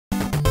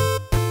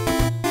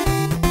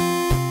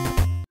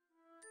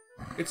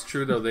It's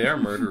true, though. They are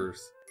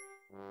murderers.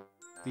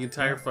 The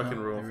entire fucking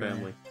royal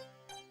family.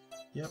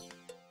 Yep.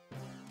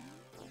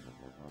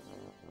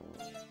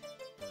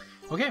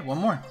 Okay, one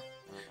more.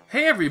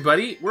 Hey,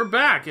 everybody. We're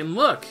back, and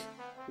look.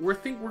 We're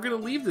gonna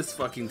leave this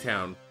fucking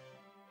town.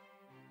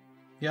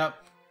 Yep.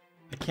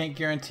 I can't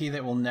guarantee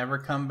that we'll never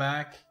come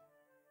back,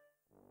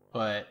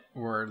 but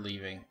we're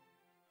leaving.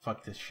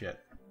 Fuck this shit.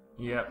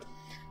 Yep.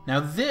 Now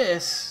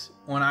this,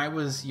 when I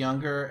was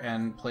younger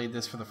and played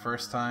this for the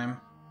first time,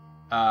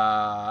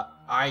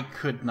 I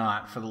could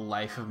not for the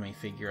life of me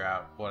figure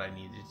out what I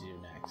needed to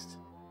do next.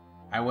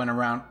 I went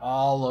around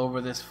all over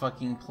this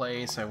fucking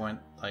place. I went,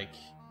 like,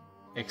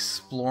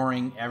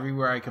 exploring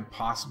everywhere I could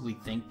possibly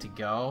think to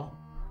go.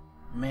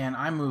 Man,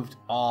 I moved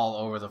all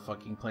over the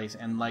fucking place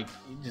and, like,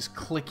 just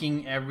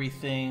clicking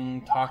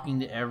everything, talking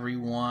to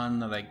everyone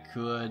that I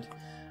could.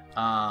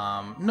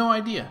 No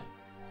idea.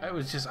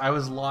 I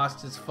was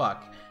lost as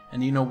fuck.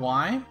 And you know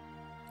why?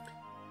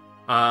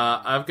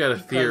 I've got a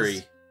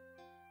theory.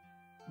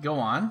 Go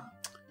on.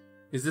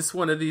 Is this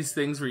one of these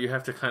things where you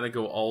have to kind of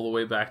go all the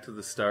way back to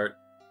the start?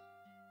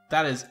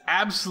 That is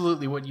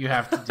absolutely what you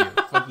have to do.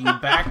 Fucking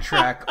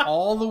backtrack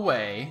all the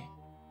way.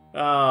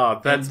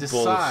 Oh, that's and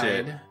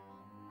decide bullshit.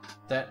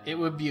 That it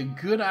would be a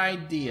good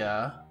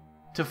idea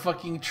to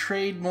fucking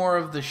trade more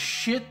of the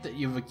shit that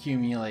you've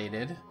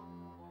accumulated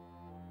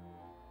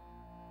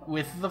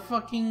with the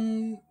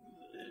fucking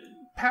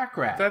pack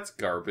rat. That's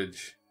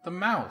garbage. The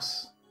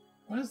mouse.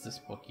 What is this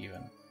book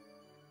even?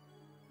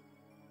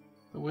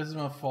 The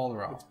Wisdom of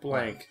Falderal. It's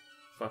blank.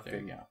 Fucking,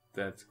 there you go.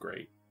 That's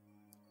great.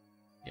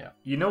 Yeah.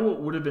 You know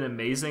what would have been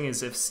amazing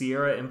is if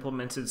Sierra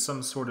implemented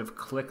some sort of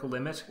click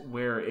limit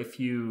where if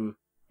you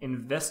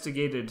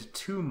investigated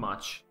too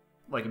much,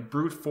 like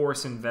brute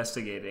force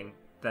investigating,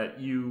 that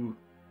you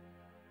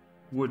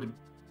would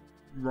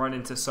run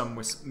into some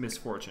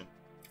misfortune.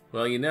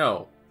 Well, you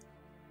know,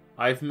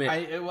 I've made.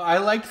 I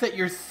like that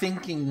you're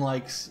thinking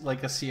like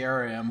a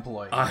Sierra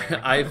employee.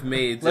 I've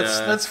made.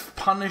 Let's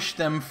punish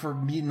them for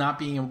not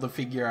being able to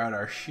figure out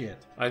our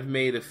shit. I've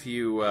made a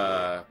few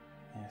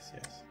Yes.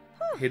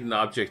 hidden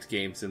object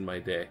games in my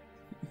day.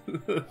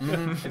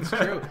 It's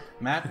true.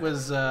 Matt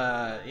was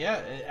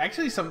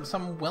actually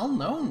some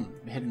well-known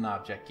hidden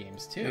object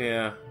games too.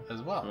 Yeah,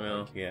 as well.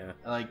 Well, yeah.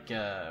 Like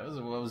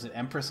what was it?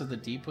 Empress of the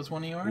Deep was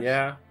one of yours.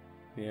 Yeah,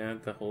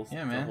 the whole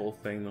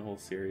thing, the whole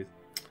series.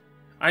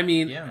 I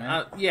mean,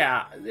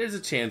 there's a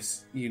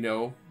chance,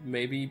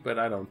 maybe, but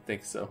I don't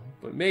think so.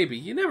 But maybe,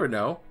 you never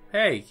know.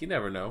 Hey, you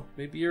never know.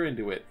 Maybe you're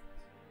into it.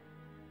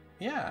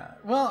 Yeah,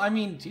 well, I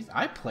mean, geez,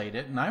 I played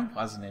it, and I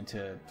wasn't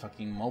into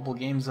fucking mobile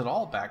games at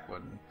all back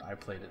when I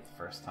played it the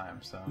first time.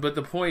 So, but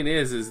the point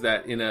is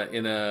that in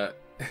a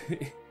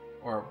it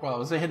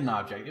was a hidden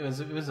object. It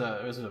was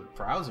a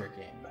browser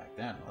game back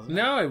then, wasn't it?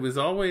 No, it was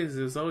always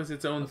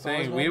its own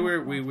thing. We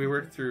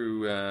worked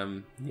through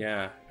a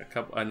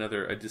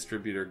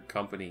distributor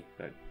company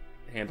that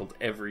handled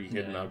every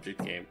hidden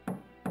object game.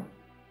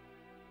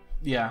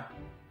 Yeah,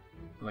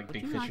 like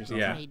Big Fish or something.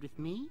 Yeah. With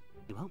me?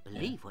 You won't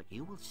believe what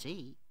you will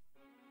see.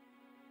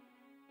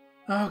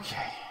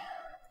 Okay,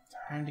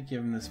 time to give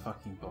him this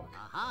fucking book.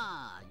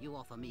 Aha! You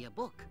offer me a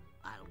book.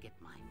 I'll get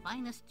my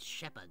finest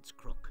shepherd's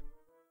crook.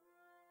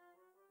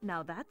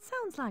 Now that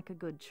sounds like a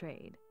good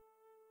trade.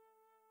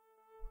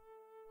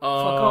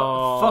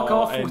 Fuck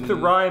off with the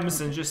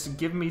rhymes and just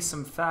give me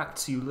some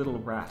facts, you little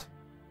rat.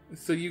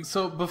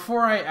 So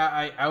before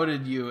I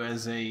outed you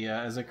as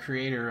a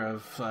creator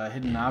of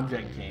hidden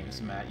object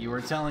games, Matt, you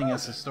were telling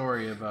us a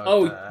story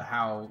about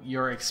how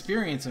your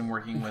experience in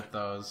working with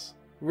those.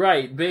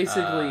 Right,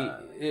 basically,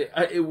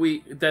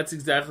 that's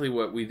exactly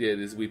what we did.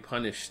 Is we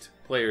punished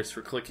players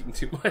for clicking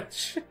too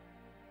much.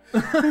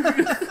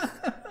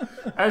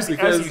 as you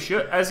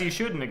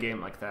should in a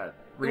game like that.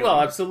 Really.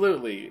 Well,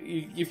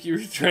 absolutely. If you're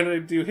trying to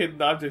do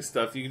hidden object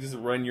stuff, you can just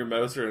run your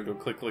mouse around and go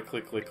click, click,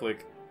 click, click,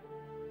 click.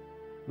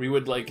 We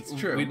would like. It's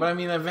true, but I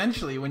mean,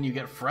 eventually, when you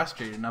get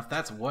frustrated enough,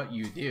 that's what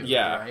you do.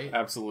 Yeah, right?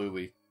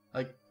 Absolutely.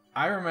 Like,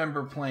 I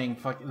remember playing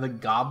the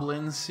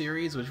Goblins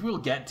series, which we'll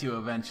get to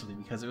eventually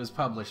because it was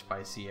published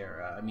by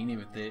Sierra. I mean,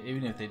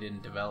 even if they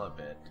didn't develop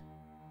it,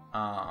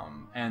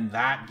 and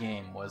that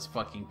game was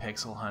fucking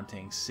Pixel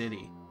Hunting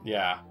City.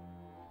 Yeah.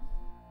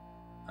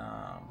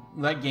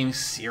 That game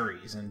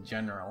series in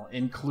general,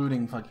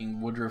 including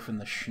fucking Woodruff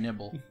and the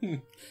Schnibble.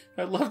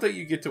 I love that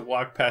you get to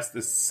walk past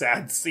this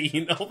sad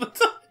scene all the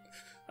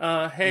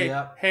time.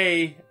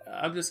 Hey,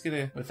 I'm just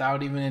gonna...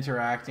 Without even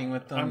interacting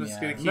with them? I'm just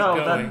gonna keep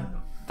going.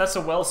 That's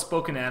a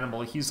well-spoken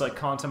animal. He's, like,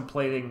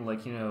 contemplating,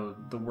 like,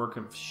 the work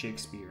of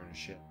Shakespeare and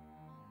shit.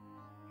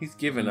 He's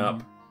given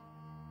up.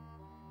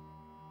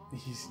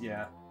 He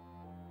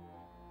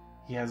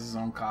has his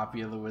own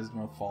copy of the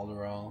Wisdom of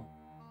Falderal.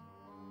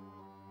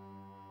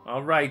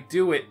 Alright,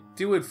 do it.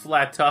 Do it,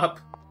 Flat Top.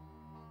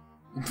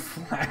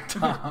 Flat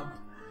Top.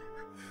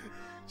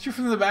 She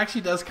from the back, she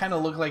does kind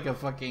of look like a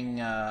fucking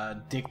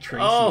Dick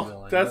Tracy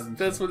villain.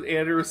 That's what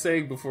Andrew was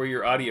saying before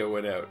your audio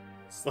went out.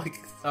 It's like,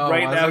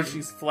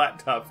 she's Flat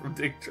Top from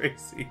Dick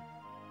Tracy.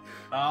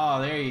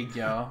 Oh, there you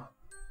go.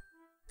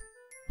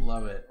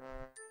 Love it.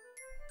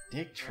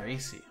 Dick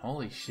Tracy.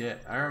 Holy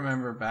shit. I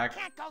remember back...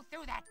 Can't go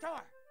through that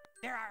door.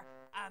 There are,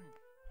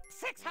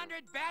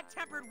 600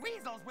 bad-tempered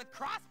weasels with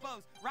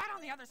crossbows right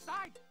on the other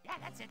side. Yeah,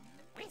 that's it.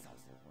 Weasels.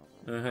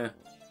 Uh-huh.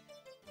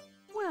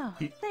 Well,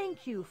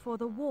 thank you for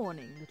the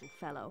warning, little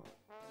fellow.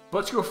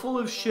 But you're full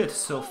of shit,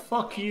 so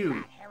fuck you.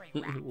 Fat, hairy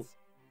rats.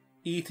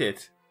 Eat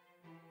it.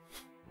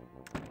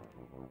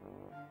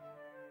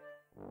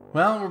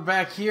 Well, we're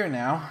back here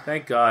now.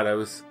 Thank God. I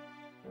was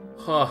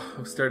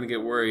starting to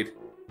get worried.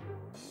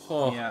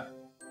 Oh. Yeah.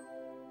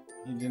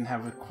 You didn't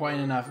have quite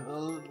enough. A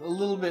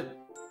little bit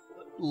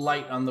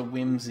light on the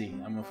whimsy,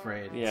 I'm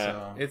afraid. Yeah,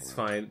 so, it's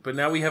fine. But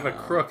now we have a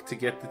crook to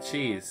get the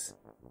cheese.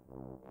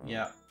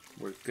 Yeah.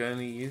 We're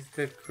gonna use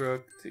the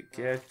crook to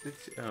get the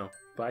oh,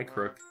 bye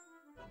crook.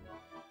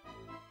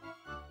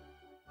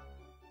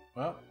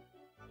 Well.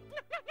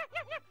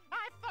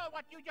 I saw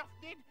what you just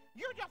did.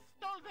 You just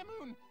stole the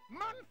moon.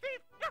 Moon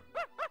thief.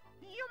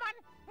 Human.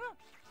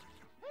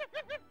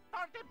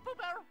 Parted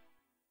pooper.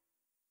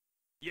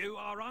 You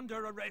are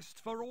under arrest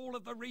for all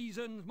of the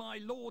reasons my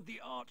lord the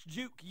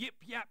Archduke Yip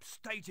Yap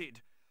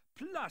stated,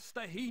 plus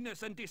the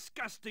heinous and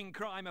disgusting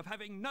crime of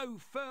having no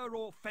fur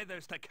or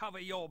feathers to cover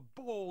your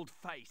bald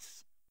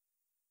face.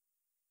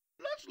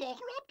 Let's lock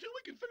her up till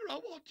we can figure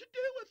out what to do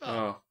with her.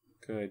 Oh,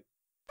 good.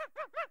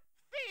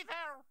 See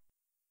there.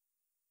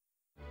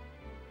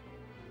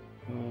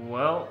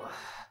 Well,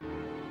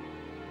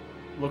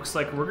 looks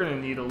like we're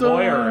gonna need a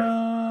lawyer.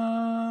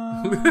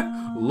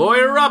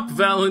 Lawyer up,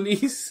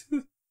 Valanice.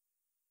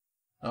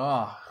 Who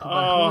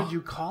would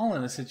you call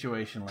in a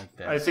situation like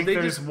that? I think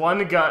there's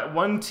one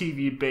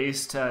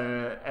TV-based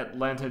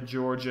Atlanta,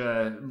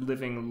 Georgia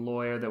living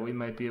lawyer that we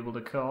might be able to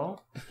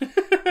call.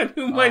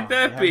 Who might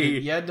that be?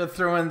 You had to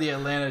throw in the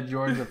Atlanta,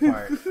 Georgia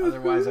part.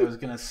 Otherwise, I was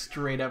going to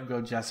straight up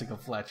go Jessica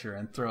Fletcher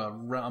and throw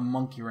a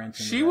monkey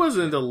wrench in She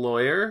wasn't a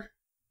lawyer.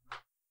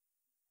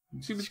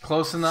 She was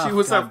close enough. She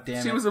was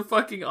a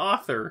fucking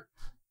author.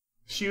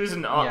 She was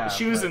an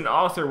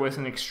author with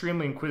an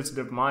extremely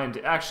inquisitive mind.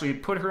 Actually,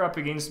 put her up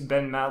against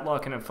Ben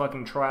Matlock in a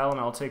fucking trial, and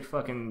I'll take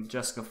fucking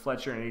Jessica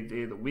Fletcher any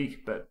day of the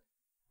week. But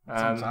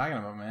that's what I'm talking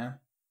about, man.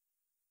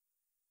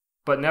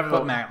 But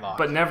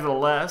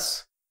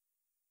nevertheless.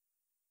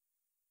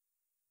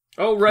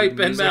 Oh right,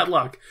 Ben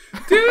Matlock.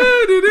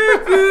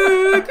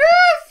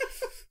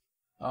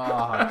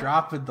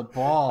 Dropping the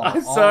ball.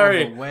 I'm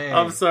sorry. All the way.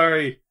 I'm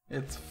sorry.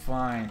 It's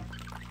fine.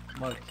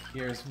 Look,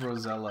 here's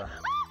Rosella.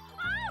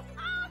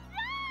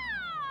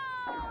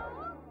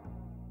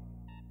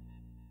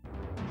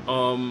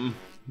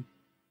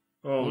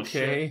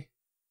 Okay. Shit.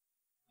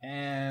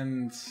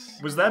 And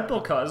was that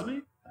Bill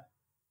Cosby?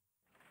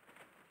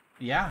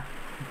 Yeah.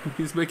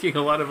 He's making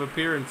a lot of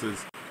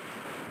appearances.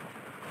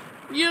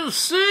 You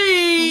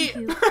see,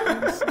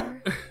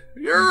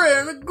 you're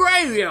in a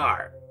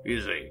graveyard.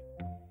 You see.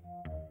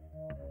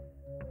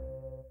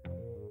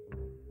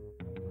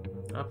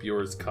 Up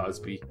yours,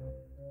 Cosby.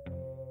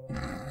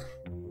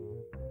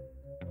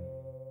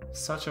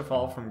 Such a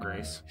fall from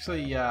grace.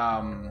 Actually,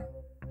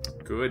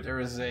 good. There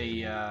was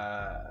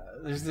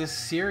there's this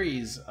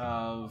series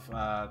of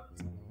I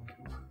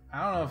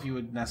don't know if you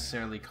would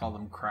necessarily call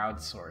them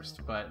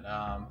crowdsourced, but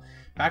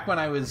back when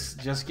I was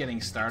just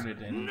getting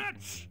started in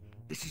nuts.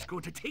 This is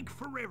going to take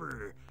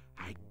forever.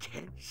 I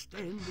can't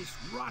stand this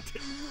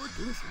rotten,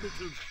 worthless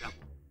little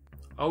shovel.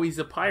 Oh, he's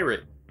a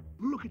pirate.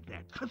 Look at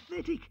that.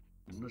 Pathetic.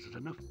 Unless there's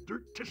enough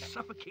dirt to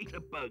suffocate a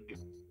bug.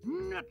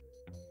 Nuts.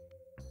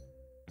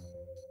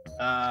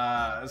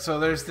 So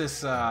there's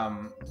this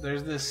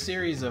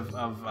series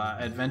of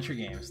adventure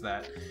games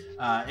that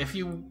if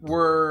you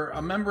were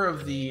a member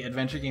of the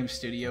adventure game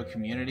studio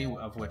community,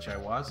 of which I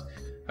was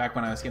back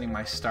when I was getting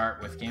my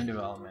start with game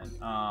development,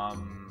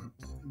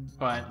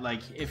 but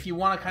like if you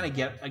want to kind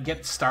of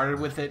get started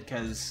with it,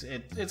 because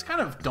it's kind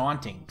of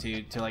daunting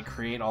to like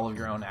create all of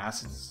your own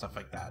assets and stuff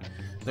like that.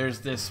 There's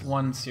this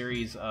one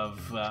series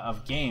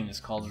of games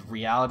called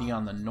Reality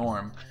on the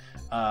Norm,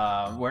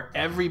 where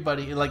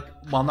everybody,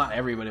 not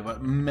everybody,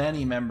 but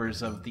many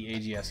members of the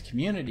AGS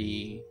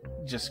community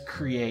just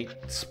create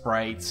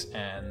sprites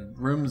and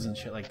rooms and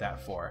shit like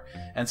that for.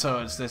 And so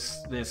it's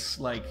this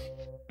like,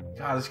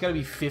 God, there's got to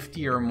be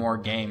 50 or more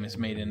games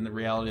made in the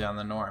Reality on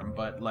the Norm.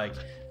 But like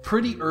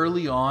pretty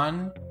early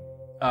on,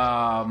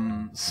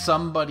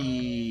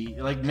 somebody,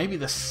 like maybe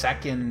the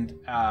second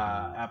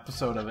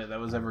episode of it that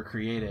was ever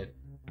created,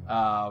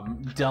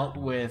 dealt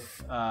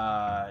with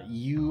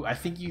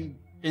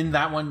in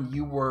that one,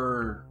 you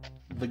were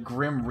the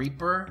Grim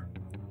Reaper,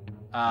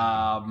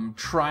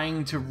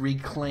 trying to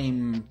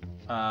reclaim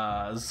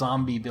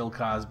zombie Bill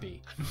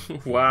Cosby.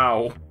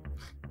 Wow.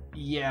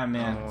 Yeah,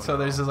 man. So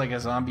there's like a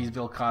zombies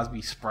Bill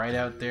Cosby sprite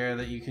out there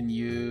that you can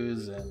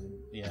use, and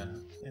yeah,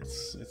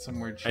 it's some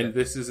weird shit. And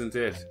this isn't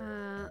it.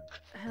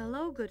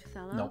 Hello, good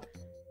fellow. Nope.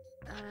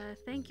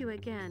 Thank you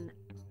again.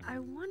 I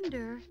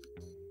wonder...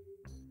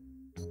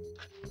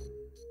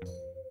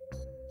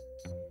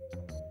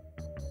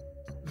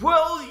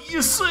 Well,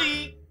 you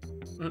see...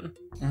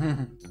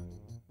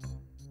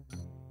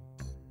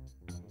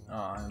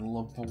 Oh, and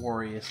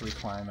laboriously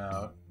climb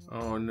out.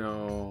 Oh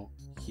no.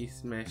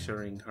 He's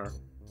measuring her.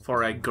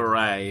 For a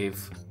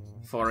grave.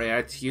 For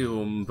a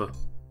tomb.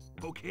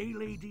 Okay,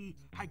 lady,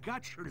 I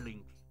got your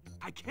length.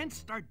 I can't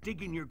start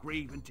digging your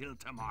grave until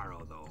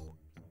tomorrow, though.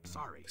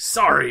 Sorry.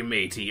 Sorry,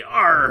 matey.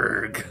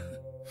 Arg!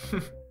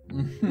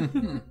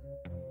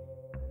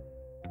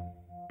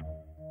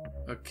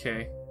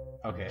 Okay.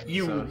 Okay.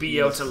 You will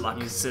be out of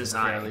luck, says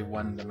I. Fairly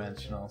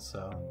one-dimensional,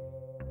 so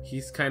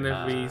he's kind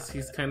of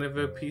he's kind of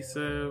a piece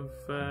of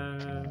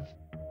a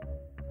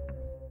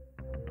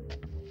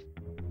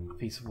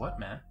piece of what,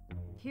 man?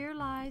 Here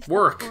lies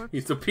work.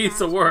 He's a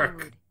piece of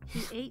work.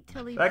 He ate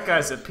till he that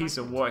guy's a piece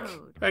of work.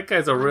 That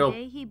guy's a real. One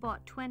day he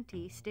bought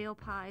 20 stale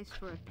pies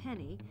for a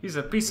penny. He's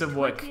a piece of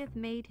work. 20th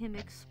made him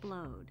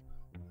explode.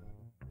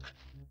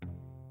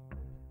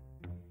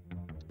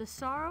 The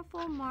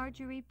sorrowful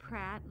Marjorie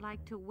Pratt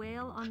liked to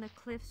wail on the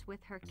cliffs with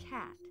her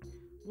cat.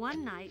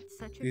 One night,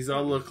 such a these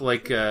all look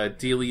like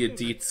Delia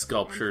Dietz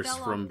sculptures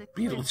from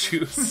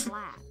Beetlejuice.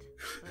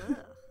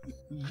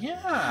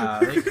 Yeah,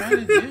 they kind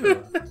of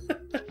do.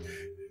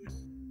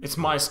 It's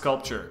my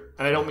sculpture.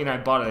 And I don't mean I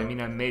bought it, I mean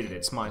I made it.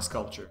 It's my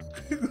sculpture.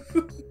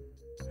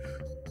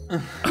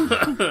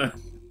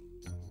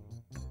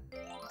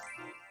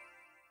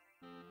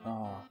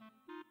 Oh.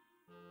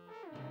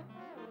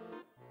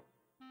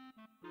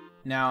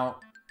 Now,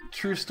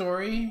 true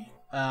story,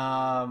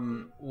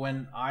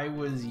 when I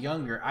was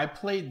younger, I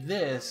played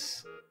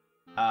this,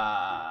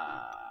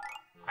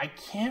 I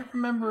can't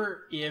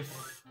remember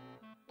if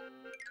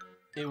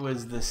it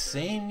was the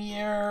same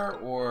year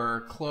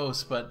or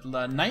close, but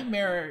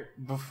Nightmare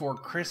Before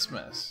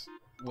Christmas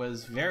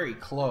was very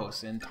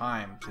close in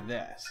time to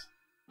this.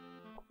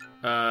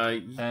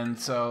 And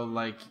so,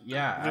 like,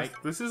 yeah,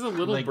 this is a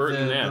little like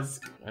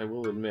Burton-esque, I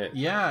will admit.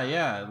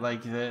 Yeah,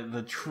 like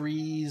the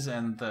trees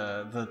and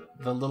the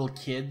little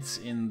kids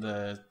in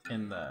the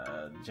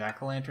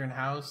jack-o'-lantern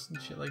house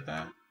and shit like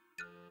that.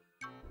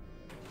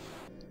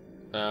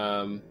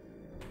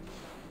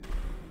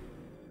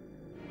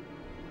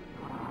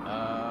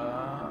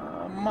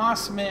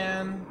 Moss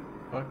Man,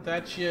 fuck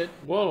that shit.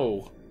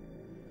 Whoa.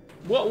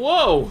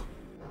 Whoa!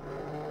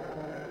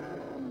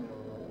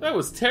 That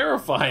was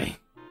terrifying.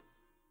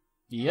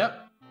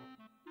 Yep.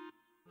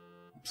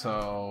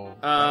 So,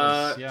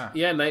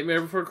 yeah,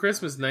 Nightmare Before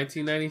Christmas,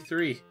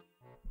 1993.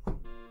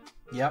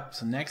 Yep,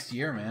 so next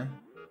year, man.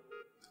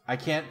 I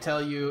can't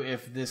tell you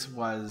if this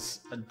was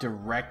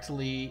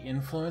directly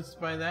influenced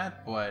by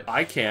that, but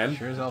I can.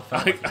 Sure as hell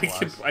felt like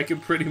it was. I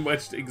can pretty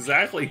much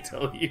exactly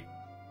tell you.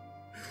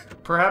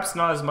 Perhaps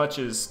not as much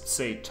as,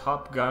 say,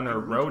 Top Gun or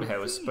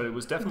Roadhouse, but it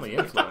was definitely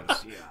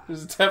influenced.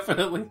 There's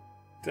definitely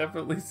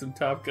some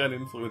Top Gun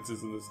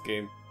influences in this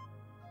game.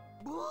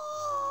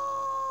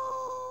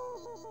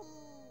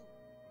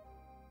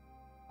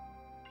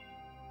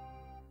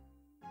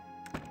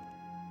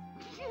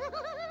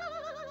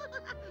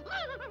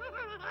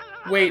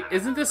 Wait,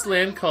 isn't this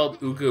land called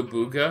Ooga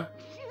Booga?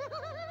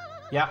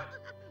 Yeah.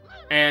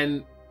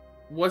 And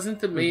wasn't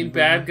the main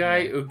bad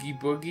guy Oogie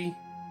Boogie?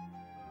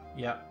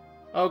 Yeah.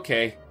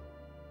 Okay.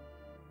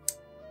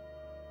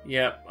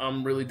 Yeah,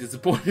 I'm really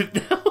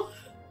disappointed now.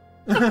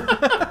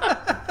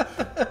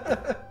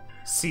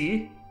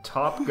 See?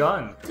 Top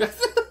Gun.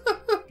 Yes?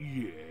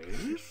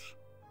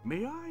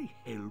 May I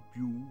help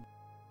you?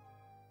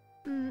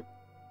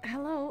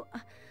 Hello.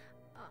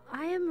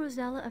 I am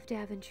Rosella of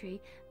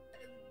Daventry.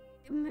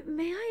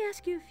 May I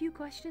ask you a few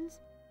questions?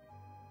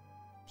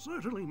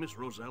 Certainly, Miss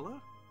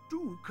Rosella.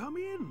 Do come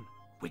in.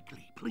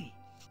 Quickly, please.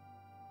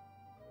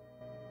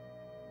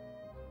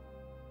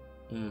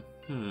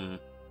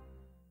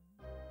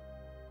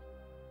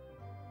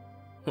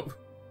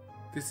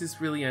 This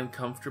is really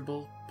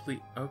uncomfortable.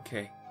 Please,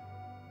 okay.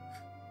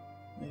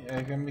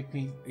 You're gonna make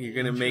me. You're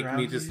gonna make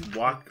me just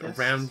walk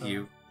around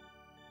you.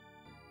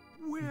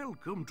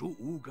 Welcome to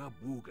Ooga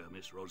Booga,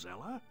 Miss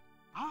Rosella.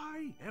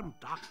 I am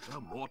Dr.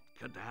 Mort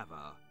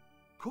Cadaver,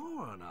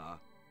 coroner.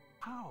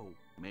 How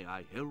may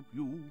I help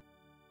you?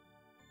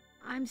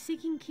 I'm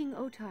seeking King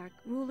Otark,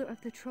 ruler of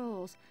the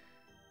trolls.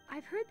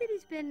 I've heard that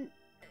he's been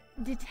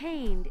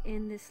detained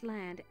in this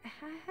land.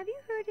 Have you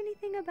heard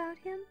anything about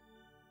him?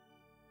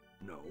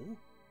 No,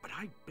 but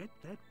I bet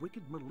that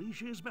wicked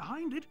militia is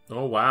behind it.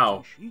 Oh,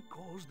 wow. She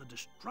caused the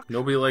destruction.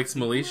 Nobody likes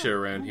militia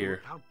around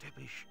here. How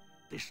deppish.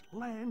 This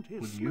land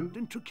has slipped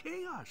into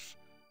chaos.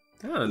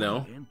 I don't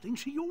know.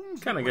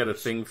 Kind of got a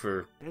thing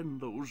for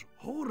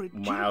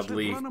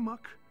mildly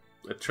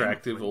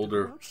attractive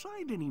older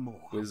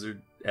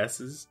wizard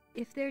S's.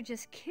 If they're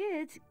just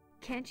kids,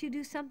 can't you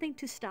do something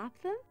to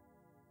stop them?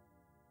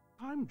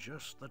 I'm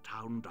just the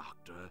town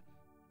doctor.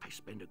 I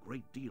spend a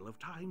great deal of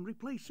time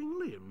replacing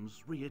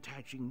limbs,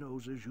 reattaching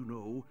noses, you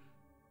know.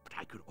 But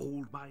I could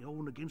hold my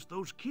own against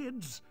those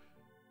kids.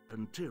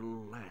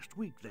 Until last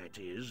week, that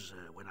is,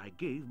 when I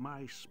gave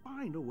my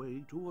spine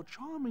away to a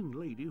charming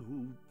lady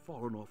who'd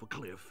fallen off a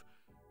cliff.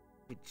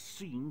 It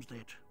seems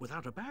that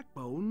without a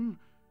backbone,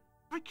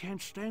 I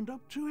can't stand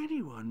up to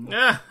anyone.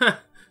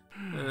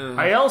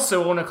 I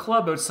also own a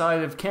club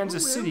outside of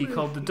Kansas City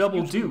called the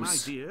Double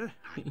Deuce.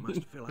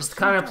 It's the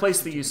kind of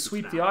place that you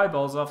sweep the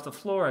eyeballs off the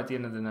floor at the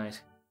end of the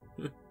night.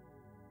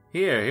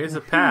 Here's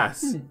a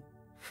pass.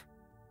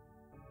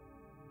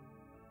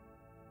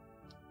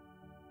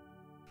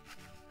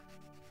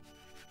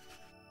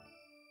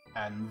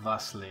 And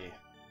thusly,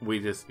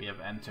 we have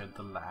entered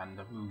the land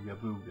of Ooga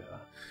Booga.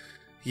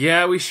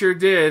 Yeah, we sure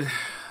did.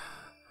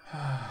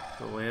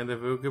 The land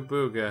of Ooga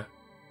Booga.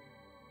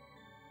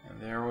 And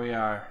there we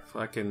are.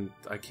 Fucking,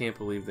 I can't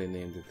believe they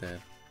named it that.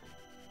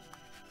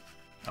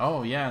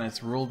 Oh, yeah, and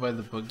it's ruled by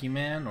the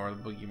Boogeyman, or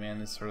the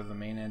Boogeyman is sort of the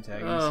main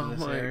antagonist of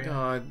this area. Oh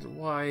my god,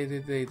 why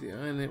did they do it?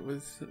 And it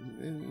was...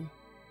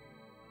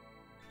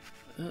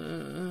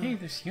 Hey,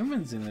 there's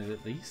humans in it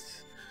at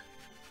least.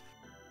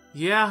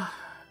 Yeah.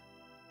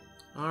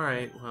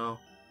 Alright, well.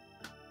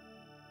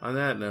 On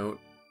that note...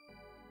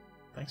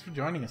 Thanks for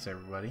joining us,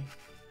 everybody.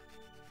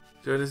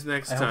 Join us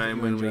next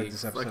time when we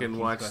fucking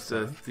watch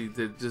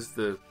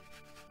the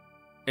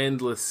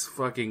endless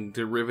fucking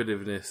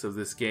derivativeness of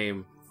this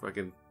game.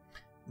 Fucking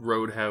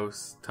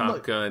Roadhouse,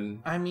 Top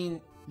Gun. I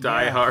mean,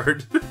 Die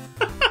Hard.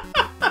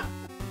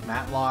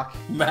 Matlock.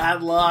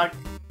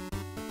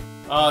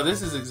 Oh,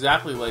 this is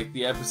exactly like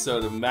the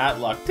episode of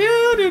Matlock,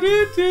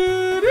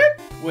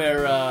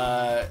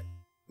 where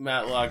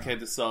Matlock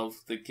had to solve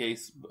the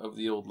case of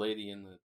the old lady in the